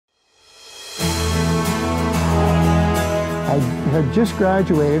had just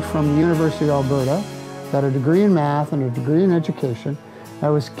graduated from the University of Alberta, got a degree in math and a degree in education. I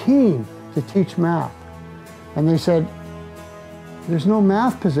was keen to teach math. And they said, there's no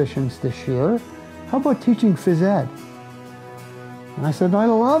math positions this year. How about teaching phys ed? And I said, I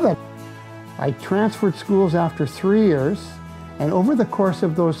love it. I transferred schools after 3 years, and over the course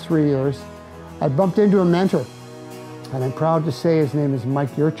of those 3 years, I bumped into a mentor. And I'm proud to say his name is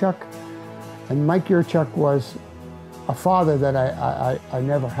Mike Yurchuk. And Mike Yurchuk was a father that I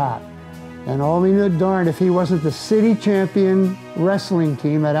never had. And all we knew darned if he wasn't the city champion wrestling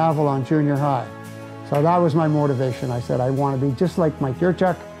team at Avalon Junior High. So that was my motivation. I said, I want to be just like Mike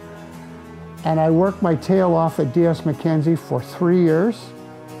Yurchuk. And I worked my tail off at DS Mackenzie for 3 years.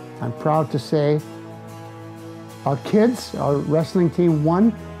 I'm proud to say our kids, our wrestling team,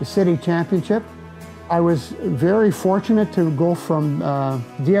 won the city championship. I was very fortunate to go from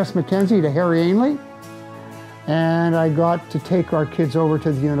DS Mackenzie to Harry Ainley. And I got to take our kids over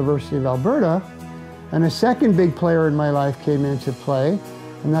to the University of Alberta. And a second big player in my life came into play,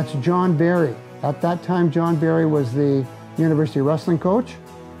 and that's John Barry. At that time, John Barry was the university wrestling coach.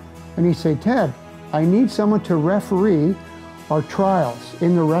 And he said, Ted, I need someone to referee our trials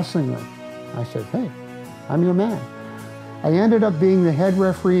in the wrestling ring. I said, hey, I'm your man. I ended up being the head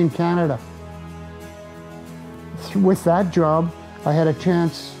referee in Canada. With that job, I had a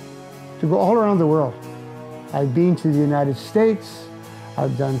chance to go all around the world. I've been to the United States,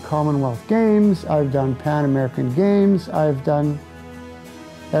 I've done Commonwealth Games, I've done Pan American Games, I've done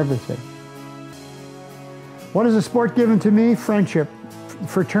everything. What has the sport given to me? Friendship,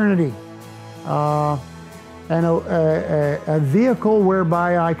 fraternity, and a vehicle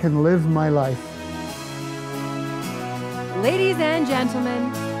whereby I can live my life. Ladies and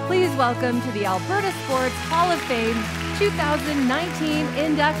gentlemen, please welcome to the Alberta Sports Hall of Fame 2019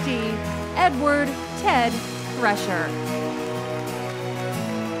 inductee, Edward Ted Thresher.